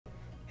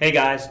Hey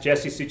guys,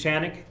 Jesse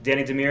Suchanik,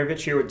 Danny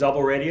Demirovich here with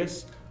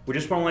DoubleRadius. We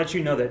just want to let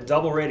you know that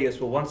DoubleRadius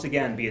will once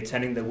again be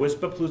attending the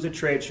WISPAPalooza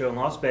trade show in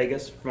Las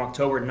Vegas from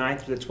October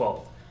 9th to the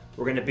 12th.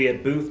 We're going to be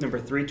at booth number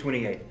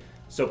 328.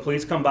 So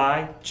please come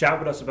by, chat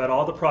with us about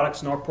all the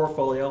products in our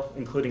portfolio,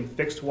 including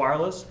fixed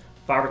wireless,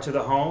 fiber to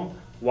the home,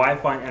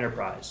 Wi-Fi, and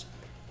enterprise.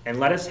 And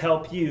let us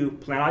help you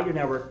plan out your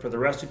network for the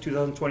rest of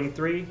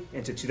 2023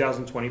 into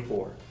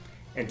 2024.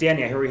 And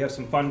Danny, I hear we have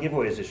some fun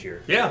giveaways this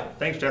year. Yeah,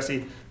 thanks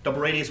Jesse.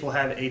 DoubleRadius will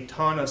have a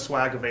ton of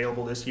swag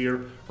available this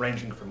year,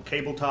 ranging from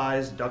cable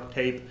ties, duct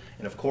tape,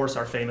 and of course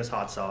our famous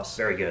hot sauce.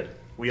 Very good.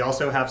 We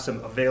also have some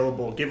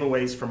available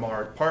giveaways from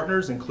our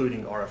partners,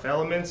 including RF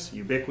Elements,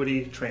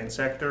 Ubiquity,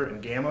 Transector,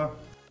 and Gamma.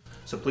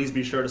 So please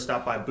be sure to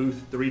stop by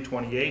booth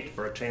 328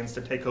 for a chance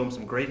to take home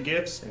some great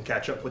gifts and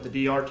catch up with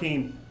the DR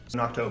team in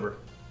October.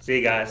 See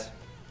you guys.